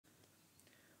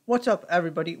What's up,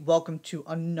 everybody? Welcome to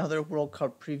another World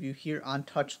Cup preview here on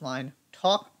Touchline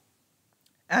Talk.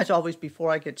 As always, before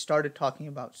I get started talking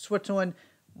about Switzerland,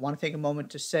 I want to take a moment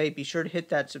to say be sure to hit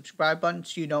that subscribe button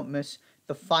so you don't miss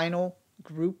the final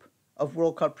group of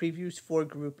World Cup previews for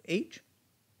Group H,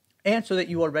 and so that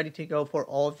you are ready to go for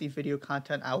all of the video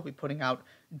content I will be putting out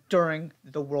during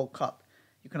the World Cup.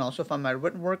 You can also find my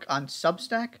written work on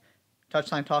Substack,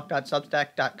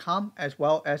 touchlinetalk.substack.com, as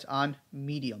well as on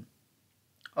Medium.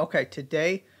 Okay,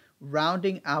 today,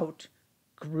 rounding out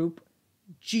Group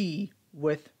G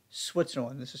with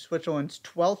Switzerland. This is Switzerland's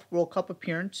 12th World Cup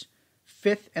appearance,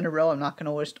 5th in a row. I'm not going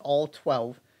to list all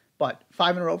 12, but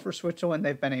 5 in a row for Switzerland.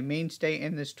 They've been a mainstay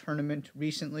in this tournament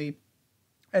recently,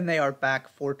 and they are back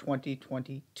for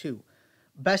 2022.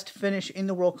 Best finish in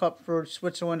the World Cup for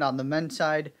Switzerland on the men's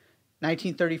side,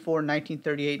 1934,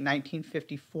 1938,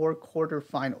 1954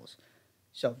 quarterfinals.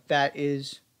 So that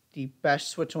is the best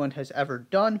Switzerland has ever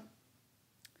done.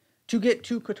 To get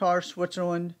to Qatar,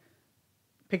 Switzerland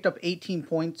picked up 18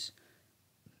 points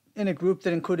in a group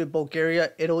that included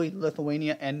Bulgaria, Italy,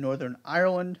 Lithuania, and Northern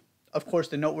Ireland. Of course,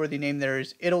 the noteworthy name there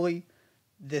is Italy.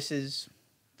 This is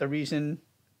the reason,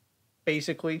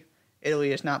 basically,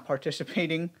 Italy is not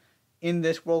participating in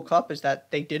this World Cup, is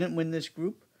that they didn't win this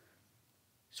group.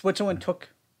 Switzerland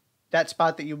took that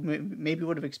spot that you maybe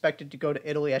would have expected to go to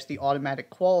Italy as the automatic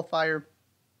qualifier.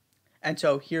 And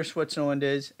so here Switzerland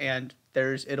is, and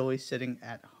there's Italy sitting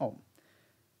at home.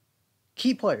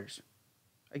 Key players.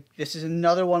 This is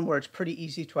another one where it's pretty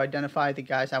easy to identify the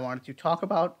guys I wanted to talk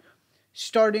about,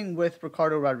 starting with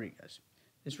Ricardo Rodriguez.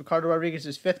 This is Ricardo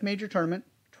Rodriguez's 5th major tournament,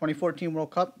 2014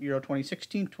 World Cup, Euro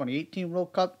 2016, 2018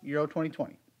 World Cup, Euro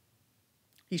 2020.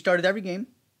 He started every game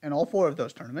in all 4 of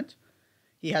those tournaments.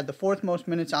 He had the 4th most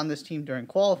minutes on this team during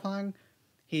qualifying.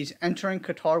 He's entering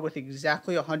Qatar with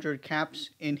exactly 100 caps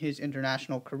in his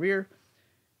international career.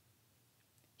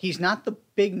 He's not the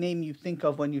big name you think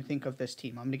of when you think of this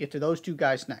team. I'm going to get to those 2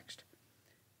 guys next.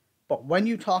 But when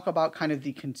you talk about kind of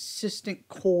the consistent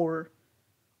core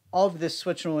of this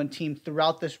Switzerland team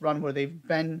throughout this run where they've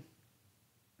been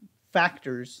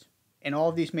factors in all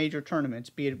of these major tournaments,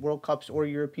 be it World Cups or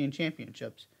European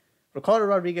Championships, Ricardo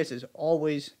Rodriguez is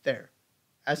always there.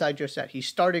 As I just said, he's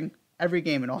starting every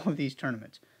game in all of these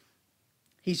tournaments.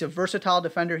 He's a versatile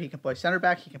defender. He can play center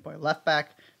back. He can play left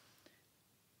back.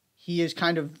 He is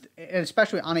kind of, and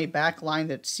especially on a back line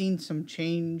that's seen some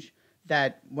change,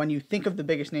 that when you think of the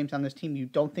biggest names on this team, you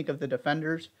don't think of the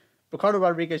defenders. Ricardo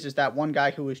Rodriguez is that one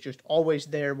guy who is just always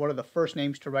there, one of the first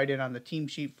names to write in on the team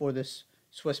sheet for this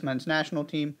Swiss men's national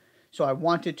team. So I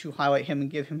wanted to highlight him and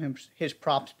give him his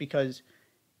props because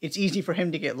it's easy for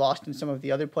him to get lost in some of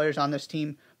the other players on this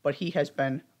team, but he has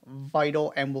been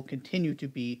vital and will continue to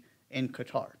be in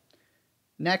Qatar.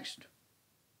 Next,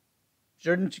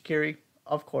 Xherdan Shaqiri,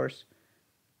 of course.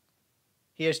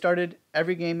 He has started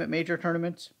every game at major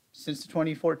tournaments since the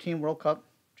 2014 World Cup,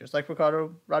 just like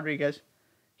Ricardo Rodriguez.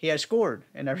 He has scored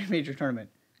in every major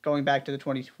tournament going back to the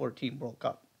 2014 World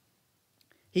Cup.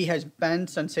 He has been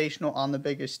sensational on the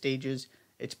biggest stages.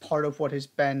 It's part of what has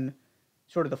been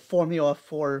sort of the formula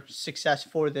for success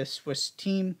for this Swiss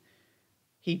team.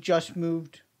 He just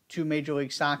moved to Major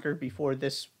League Soccer before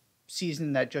this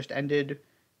season that just ended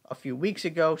a few weeks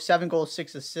ago. 7 goals,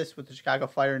 6 assists with the Chicago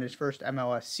Fire in his first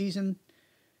MLS season.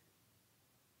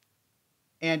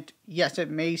 And yes, it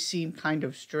may seem kind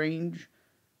of strange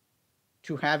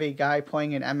to have a guy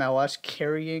playing in MLS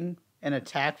carrying an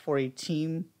attack for a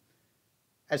team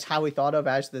as how we thought of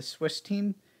as the Swiss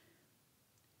team.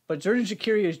 But Xherdan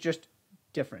Shaqiri is just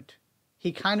different.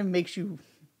 He kind of makes you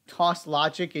toss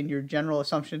logic and your general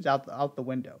assumptions out the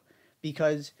window,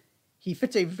 because he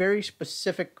fits a very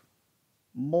specific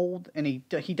mold and he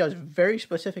does very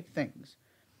specific things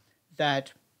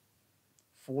that,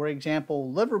 for example,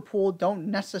 Liverpool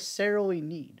don't necessarily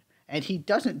need. And he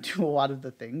doesn't do a lot of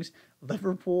the things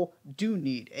Liverpool do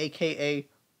need, aka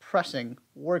pressing,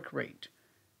 work rate,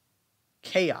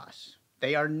 chaos.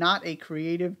 They are not a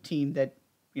creative team that,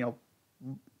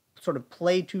 sort of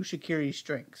play to Shaqiri's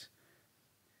strengths.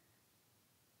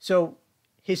 So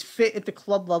his fit at the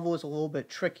club level is a little bit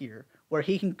trickier, where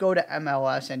he can go to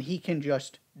MLS and he can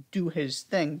just do his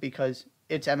thing because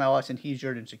it's MLS and he's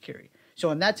Xherdan Shaqiri.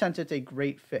 So in that sense, it's a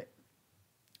great fit.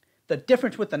 The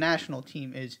difference with the national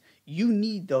team is you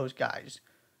need those guys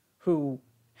who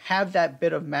have that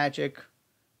bit of magic,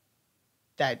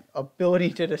 that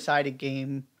ability to decide a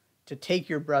game, to take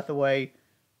your breath away.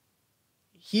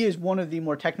 He is one of the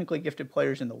more technically gifted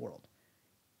players in the world.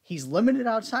 He's limited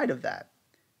outside of that.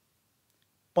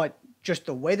 But just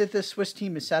the way that this Swiss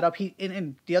team is set up,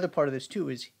 and the other part of this too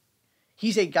is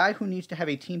he's a guy who needs to have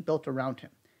a team built around him.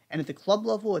 And at the club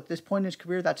level, at this point in his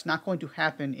career, that's not going to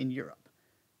happen in Europe.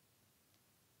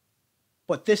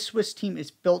 But this Swiss team is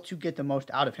built to get the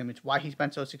most out of him. It's why he's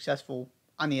been so successful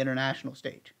on the international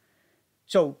stage.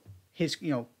 So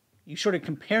you sort of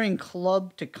comparing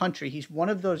club to country, he's one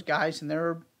of those guys, and there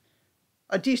are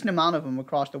a decent amount of them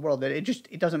across the world, that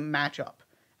it doesn't match up.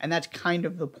 And that's kind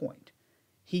of the point.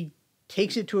 He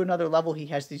takes it to another level. He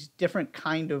has these different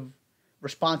kind of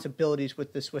responsibilities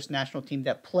with the Swiss national team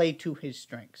that play to his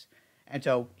strengths. And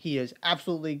so he's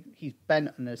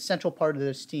been an essential part of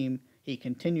this team. He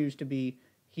continues to be.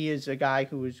 He is a guy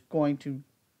who is going to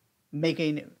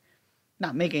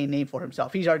not make a name for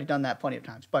himself. He's already done that plenty of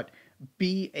times, but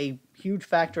be a huge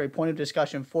factor, a point of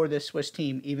discussion for this Swiss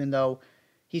team, even though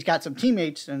he's got some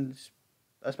teammates, and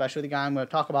especially the guy I'm going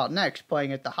to talk about next,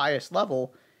 playing at the highest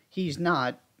level. He's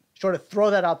not. Sort of throw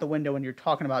that out the window when you're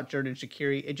talking about Xherdan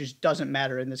Shaqiri. It just doesn't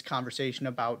matter in this conversation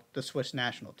about the Swiss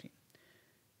national team.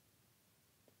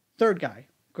 Third guy,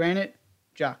 Granit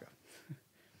Xhaka.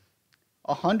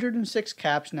 106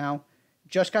 caps now.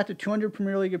 Just got to 200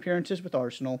 Premier League appearances with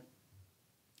Arsenal.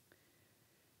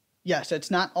 Yes, it's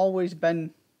not always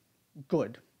been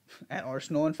good at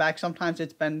Arsenal. In fact, sometimes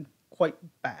it's been quite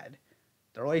bad.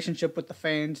 The relationship with the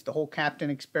fans, the whole captain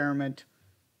experiment,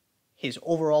 his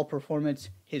overall performance,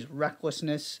 his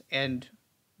recklessness, and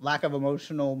lack of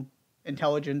emotional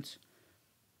intelligence,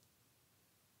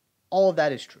 all of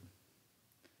that is true.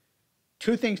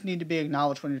 Two things need to be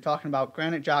acknowledged when you're talking about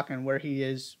Granit Xhaka and where he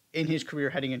is in his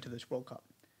career heading into this World Cup.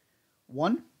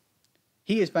 One,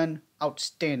 he has been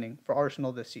outstanding for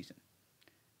Arsenal this season.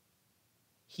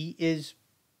 He is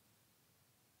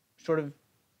sort of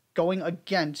going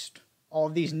against all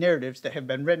of these narratives that have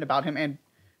been written about him, and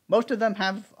most of them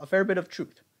have a fair bit of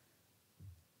truth.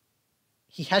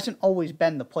 He hasn't always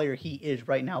been the player he is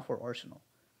right now for Arsenal.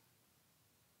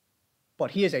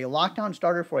 But he is a lockdown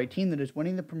starter for a team that is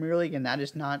winning the Premier League, and that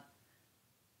is not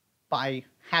by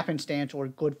happenstance or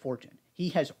good fortune. He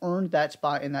has earned that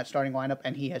spot in that starting lineup,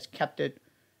 and he has kept it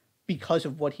because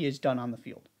of what he has done on the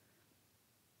field.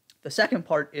 The second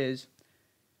part is,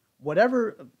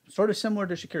 whatever, sort of similar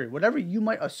to Shaqiri, whatever you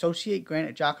might associate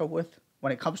Granit Xhaka with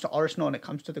when it comes to Arsenal and it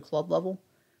comes to the club level,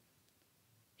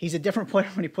 he's a different player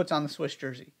when he puts on the Swiss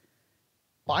jersey.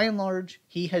 By and large,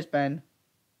 he has been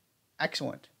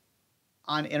excellent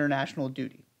on international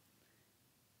duty.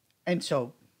 And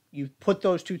so you put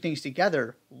those two things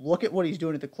together, look at what he's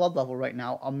doing at the club level right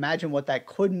now, imagine what that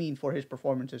could mean for his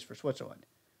performances for Switzerland.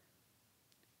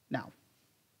 Now,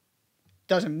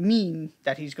 doesn't mean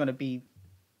that he's going to be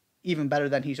even better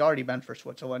than he's already been for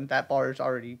Switzerland. That bar is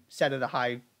already set at a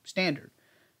high standard.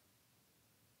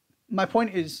 My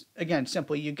point is, again,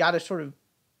 simply, you got to sort of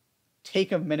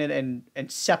take a minute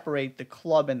and separate the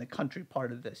club and the country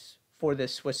part of this for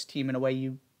this Swiss team in a way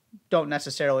you don't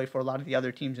necessarily for a lot of the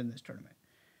other teams in this tournament.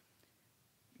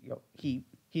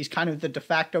 He's kind of the de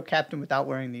facto captain without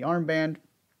wearing the armband.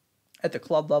 At the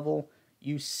club level,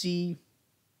 you see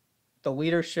the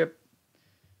leadership,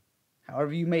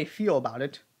 however you may feel about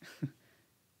it,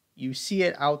 you see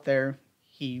it out there.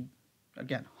 He,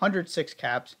 again, 106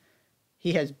 caps.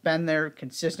 He has been there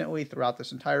consistently throughout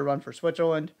this entire run for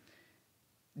Switzerland.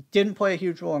 Didn't play a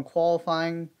huge role in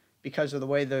qualifying because of the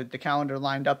way the calendar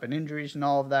lined up and injuries and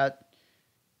all of that.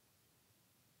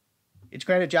 It's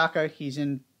Granit Xhaka. He's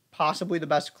in possibly the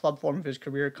best club form of his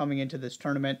career coming into this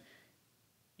tournament.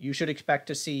 You should expect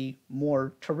to see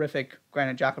more terrific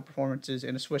Granit Xhaka performances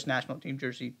in a Swiss national team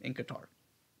jersey in Qatar.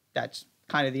 That's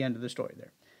kind of the end of the story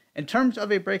there. In terms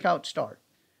of a breakout star,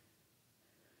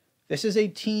 this is a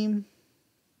team,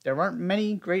 there aren't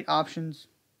many great options,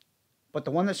 but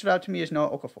the one that stood out to me is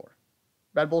Noah Okafor.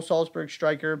 Red Bull Salzburg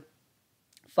striker.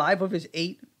 5 of his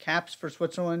 8 caps for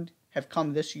Switzerland have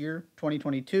come this year,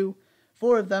 2022.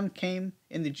 4 of them came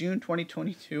in the June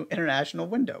 2022 international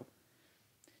window.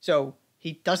 So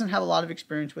he doesn't have a lot of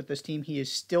experience with this team. He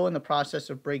is still in the process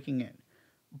of breaking in.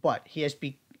 But he has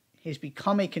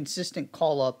become a consistent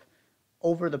call-up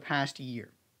over the past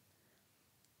year.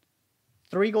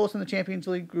 3 goals in the Champions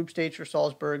League group stage for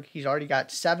Salzburg. He's already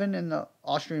got 7 in the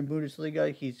Austrian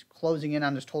Bundesliga. He's closing in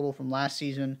on his total from last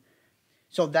season.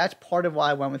 So that's part of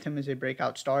why I went with him as a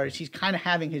breakout star. Is he's kind of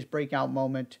having his breakout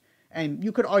moment. And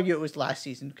you could argue it was last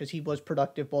season because he was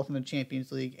productive both in the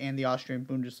Champions League and the Austrian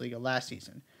Bundesliga last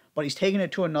season. But he's taken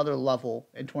it to another level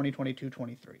in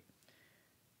 2022-23.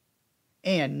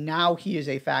 And now he is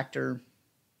a factor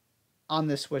on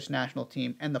this Swiss national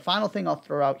team. And the final thing I'll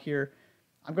throw out here,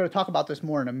 I'm going to talk about this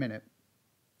more in a minute,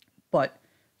 but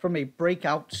from a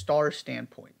breakout star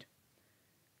standpoint,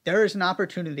 there is an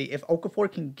opportunity if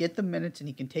Okafor can get the minutes and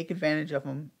he can take advantage of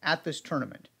them at this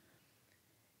tournament.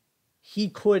 he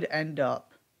could end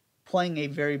up playing a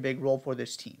very big role for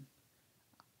this team.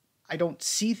 I don't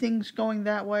see things going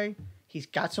that way. He's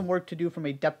got some work to do from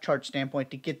a depth chart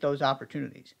standpoint to get those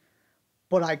opportunities.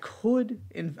 But I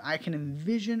can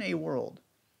envision a world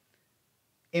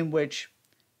in which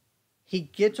he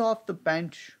gets off the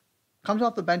bench, comes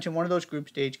off the bench in one of those group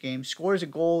stage games, scores a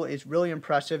goal, is really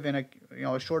impressive in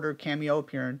a shorter cameo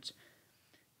appearance,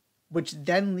 which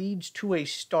then leads to a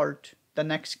start the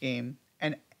next game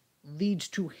and leads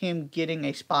to him getting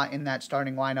a spot in that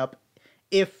starting lineup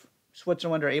if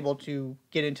Switzerland are able to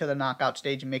get into the knockout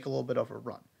stage and make a little bit of a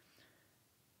run.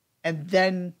 And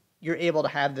then you're able to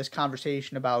have this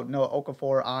conversation about Noah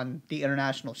Okafor on the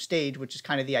international stage, which is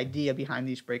kind of the idea behind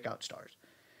these breakout stars.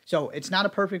 So it's not a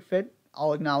perfect fit.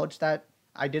 I'll acknowledge that.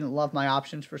 I didn't love my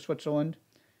options for Switzerland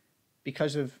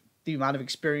because of the amount of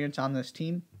experience on this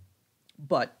team.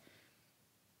 But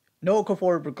Noah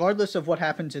Okafor, regardless of what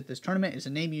happens at this tournament, is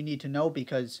a name you need to know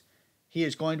because he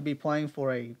is going to be playing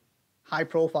for a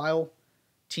high-profile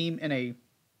team in a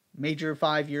Major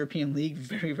 5 European league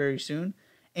very, very soon.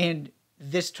 And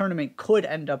this tournament could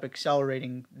end up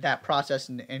accelerating that process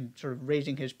and sort of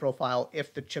raising his profile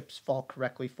if the chips fall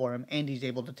correctly for him and he's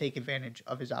able to take advantage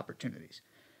of his opportunities.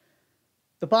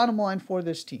 The bottom line for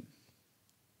this team,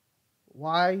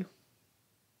 why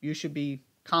you should be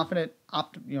confident,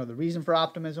 the reason for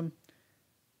optimism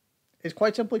is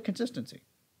quite simply consistency.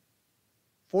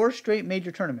 4 straight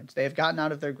major tournaments they have gotten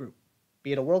out of their group,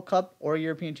 be it a World Cup or a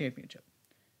European Championship.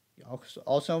 You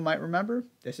also might remember,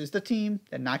 this is the team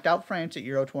that knocked out France at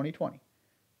Euro 2020.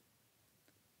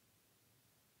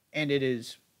 And it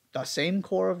is the same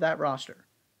core of that roster.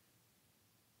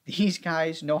 These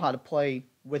guys know how to play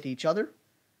with each other.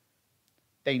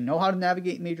 They know how to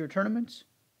navigate major tournaments.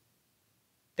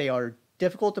 They are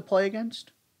difficult to play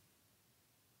against.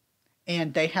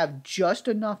 And they have just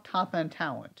enough top-end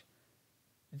talent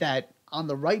that on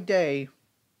the right day,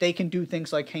 they can do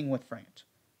things like hang with France.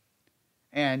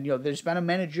 And, there's been a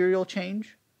managerial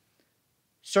change.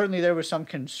 Certainly there was some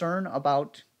concern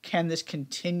about, can this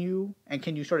continue? And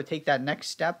can you sort of take that next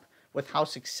step with how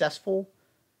successful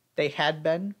they had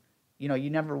been? You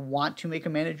never want to make a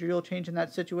managerial change in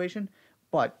that situation.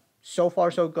 But so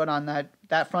far, so good on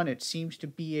that front. It seems to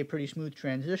be a pretty smooth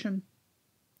transition.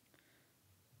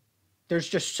 There's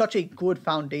just such a good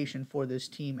foundation for this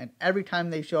team. And every time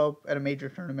they show up at a major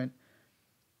tournament,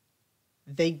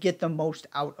 they get the most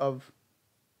out of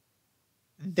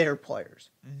their players,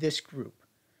 this group.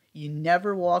 You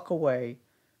never walk away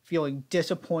feeling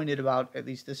disappointed about, at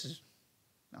least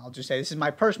I'll just say this is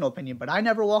my personal opinion, but I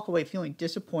never walk away feeling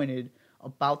disappointed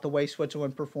about the way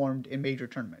Switzerland performed in major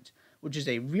tournaments, which is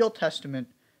a real testament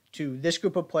to this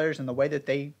group of players and the way that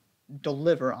they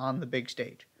deliver on the big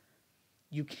stage.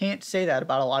 You can't say that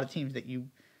about a lot of teams that you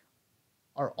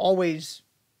are always,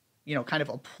 kind of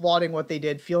applauding what they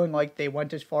did, feeling like they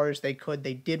went as far as they could.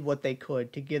 They did what they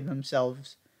could to give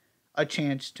themselves a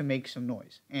chance to make some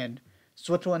noise. And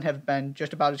Switzerland have been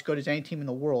just about as good as any team in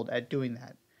the world at doing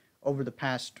that over the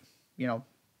past,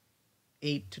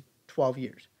 8 to 12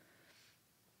 years.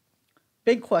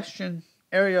 Big question,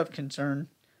 area of concern.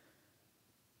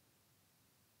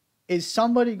 Is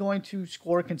somebody going to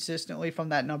score consistently from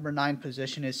that number 9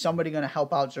 position? Is somebody going to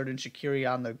help out Xherdan Shaqiri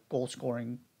on the goal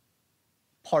scoring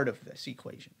part of this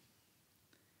equation?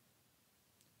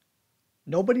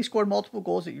 Nobody scored multiple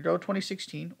goals at Euro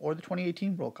 2016 or the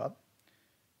 2018 World Cup.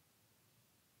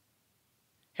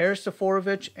 Haris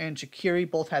Seferovic and Shaqiri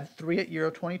both had 3 at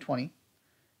Euro 2020.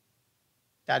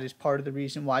 That is part of the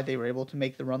reason why they were able to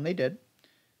make the run they did.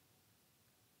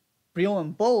 Breel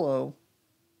Embolo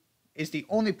is the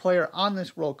only player on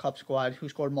this World Cup squad who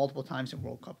scored multiple times in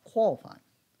World Cup qualifying.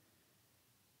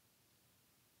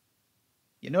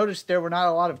 You notice there were not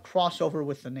a lot of crossover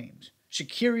with the names.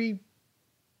 Shaqiri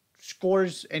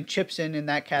scores and chips in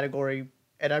that category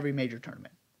at every major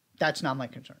tournament. That's not my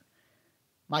concern.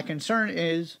 My concern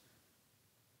is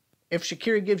if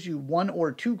Shaqiri gives you 1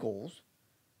 or 2 goals,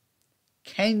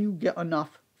 can you get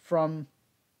enough from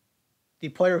the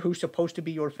player who's supposed to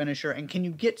be your finisher, and can you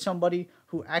get somebody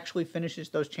who actually finishes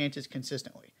those chances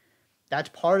consistently? That's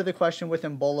part of the question with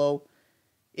Embolo,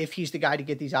 if he's the guy to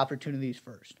get these opportunities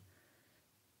first.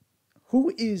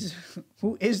 Who is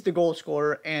the goal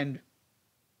scorer, and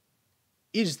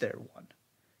is there one?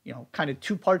 Kind of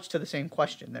 2 parts to the same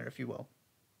question there, if you will.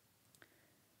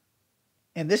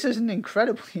 And this is an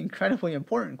incredibly, incredibly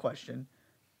important question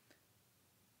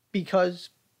because,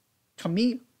 to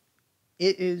me,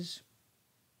 it is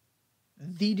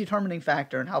the determining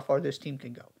factor in how far this team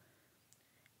can go.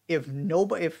 If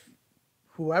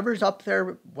whoever's up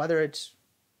there, whether it's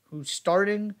who's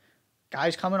starting,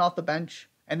 guys coming off the bench,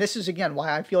 And this is, again,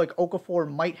 why I feel like Okafor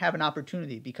might have an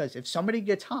opportunity, because if somebody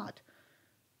gets hot,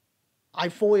 I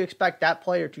fully expect that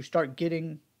player to start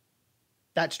getting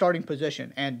that starting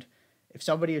position. And if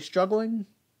somebody is struggling,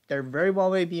 there very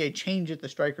well may be a change at the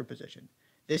striker position.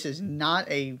 This is not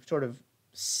a sort of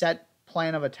set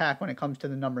plan of attack when it comes to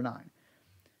the number 9.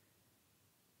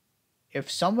 If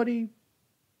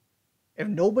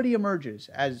nobody emerges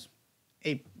as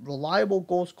a reliable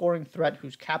goal-scoring threat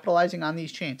who's capitalizing on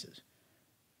these chances,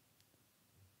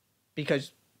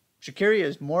 because Shaqiri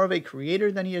is more of a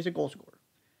creator than he is a goal scorer,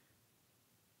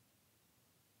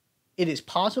 it is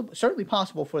possible, certainly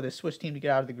possible, for the Swiss team to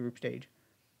get out of the group stage.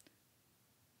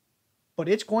 But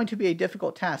it's going to be a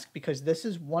difficult task, because this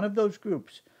is one of those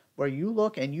groups where you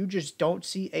look and you just don't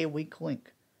see a weak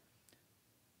link.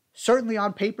 Certainly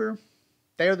on paper,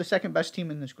 they are the second best team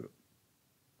in this group.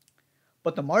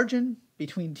 But the margin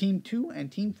between Team 2 and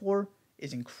Team 4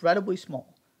 is incredibly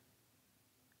small.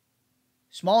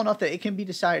 Small enough that it can be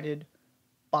decided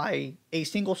by a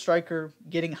single striker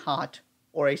getting hot,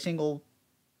 or a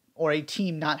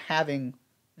team not having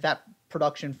that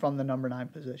production from the number 9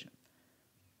 position.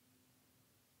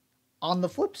 On the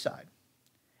flip side,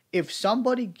 if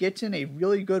somebody gets in a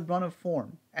really good run of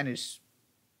form and is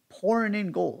pouring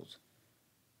in goals,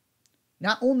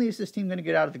 not only is this team going to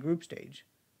get out of the group stage,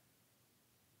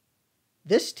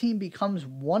 this team becomes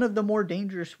one of the more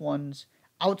dangerous ones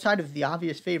outside of the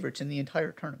obvious favorites in the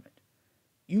entire tournament.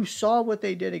 You saw what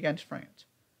they did against France.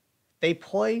 They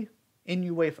play in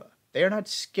UEFA. They are not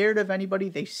scared of anybody.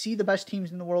 They see the best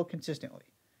teams in the world consistently.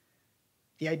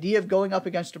 The idea of going up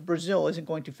against Brazil isn't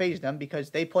going to faze them, because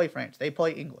they play France. They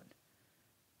play England.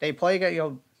 They play,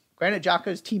 Granit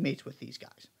Xhaka's teammates with these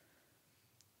guys.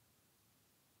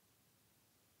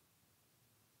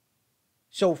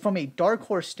 So from a dark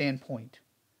horse standpoint,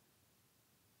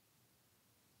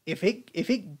 if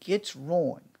it gets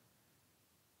rolling,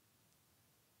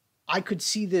 I could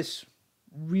see this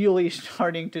really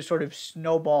starting to sort of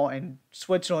snowball and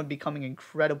Switzerland becoming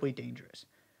incredibly dangerous.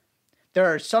 There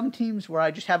are some teams where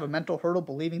I just have a mental hurdle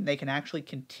believing they can actually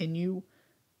continue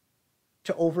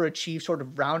to overachieve sort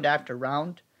of round after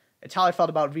round. It's how I felt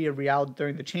about Villarreal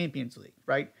during the Champions League,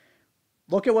 right?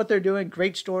 Look at what they're doing.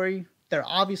 Great story. They're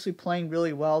obviously playing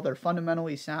really well. They're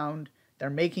fundamentally sound. They're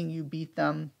making you beat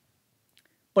them.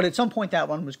 But at some point, that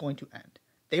run was going to end.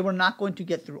 They were not going to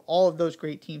get through all of those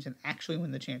great teams and actually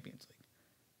win the Champions League.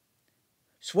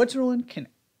 Switzerland can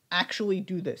actually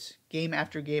do this game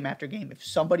after game after game. If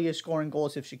somebody is scoring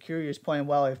goals, if Shaqiri is playing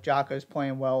well, if Xhaka is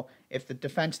playing well, if the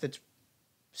defense that's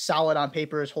solid on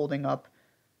paper is holding up.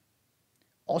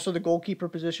 Also the goalkeeper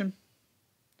position.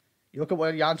 You look at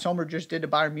what Jan Sommer just did to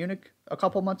Bayern Munich a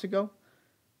couple months ago.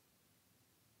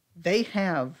 They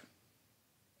have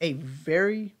a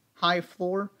very high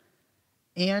floor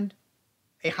and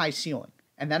a high ceiling.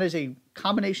 And that is a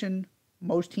combination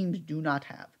most teams do not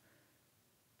have.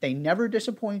 They never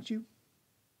disappoint you.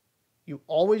 You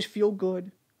always feel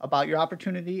good about your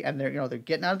opportunity, and they're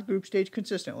getting out of the group stage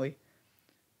consistently.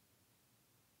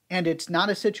 And it's not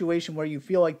a situation where you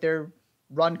feel like their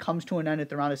run comes to an end at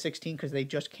the round of 16 because they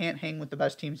just can't hang with the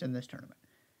best teams in this tournament.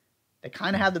 They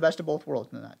kind of have the best of both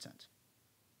worlds in that sense.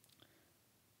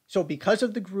 So because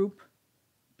of the group,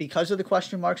 because of the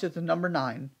question marks at the number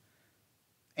 9,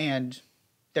 and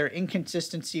their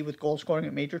inconsistency with goal scoring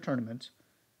at major tournaments,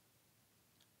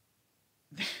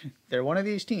 they're one of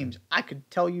these teams. I could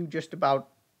tell you just about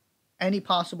any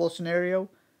possible scenario,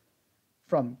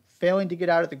 from failing to get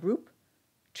out of the group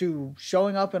to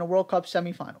showing up in a World Cup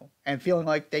semifinal and feeling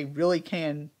like they really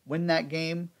can win that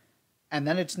game, and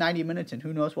then it's 90 minutes and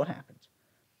who knows what happens.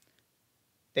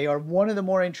 They are one of the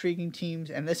more intriguing teams,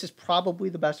 and this is probably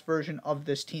the best version of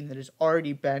this team that has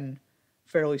already been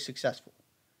fairly successful.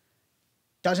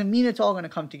 Doesn't mean it's all going to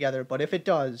come together, but if it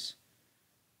does,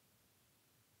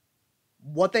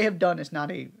 what they have done is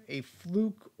not a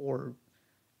fluke or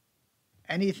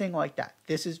anything like that.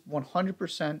 This is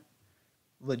 100%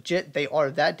 legit. They are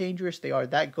that dangerous. They are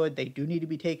that good. They do need to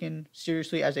be taken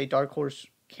seriously as a dark horse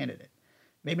candidate.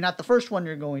 Maybe not the first one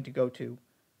you're going to go to,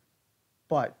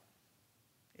 but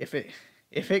if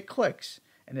it clicks,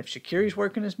 and if Shaqiri's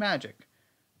working his magic,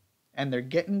 and they're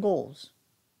getting goals,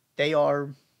 they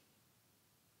are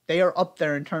up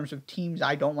there in terms of teams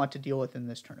I don't want to deal with in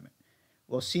this tournament.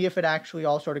 We'll see if it actually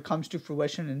all sort of comes to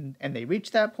fruition and they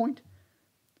reach that point.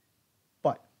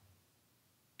 But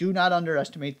do not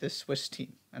underestimate this Swiss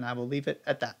team, and I will leave it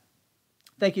at that.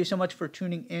 Thank you so much for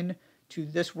tuning in to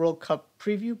this World Cup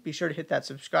preview. Be sure to hit that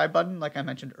subscribe button like I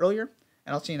mentioned earlier,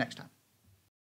 and I'll see you next time.